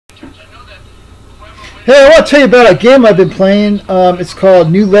Hey, I want to tell you about a game I've been playing. It's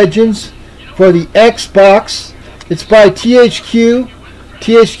called New Legends for the Xbox. It's by THQ.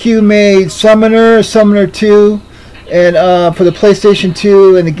 THQ made Summoner, Summoner 2, and for the PlayStation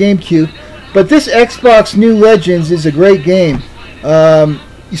 2 and the GameCube. But this Xbox New Legends is a great game.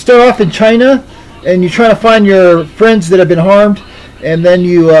 You start off in China, and you're trying to find your friends that have been harmed, and then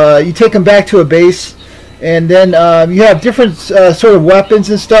you take them back to a base, and then you have different sort of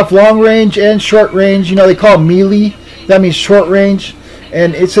weapons and stuff, long range and short range. You know, they call it melee. That means short range,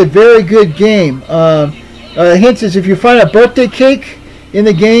 and it's a very good game. Hint is if you find a birthday cake in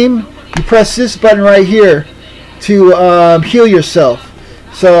the game, you press this button right here to heal yourself.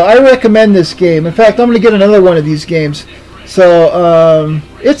 So I recommend this game. In fact, I'm going to get another one of these games. So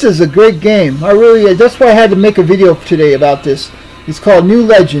it's a great game. That's why I had to make a video today about this. It's called New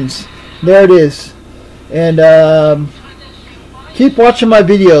Legends. There it is. And keep watching my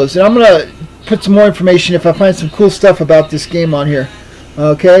videos. And I'm going to put some more information if I find some cool stuff about this game on here.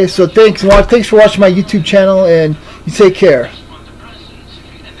 Okay, so thanks for watching my YouTube channel, and you take care.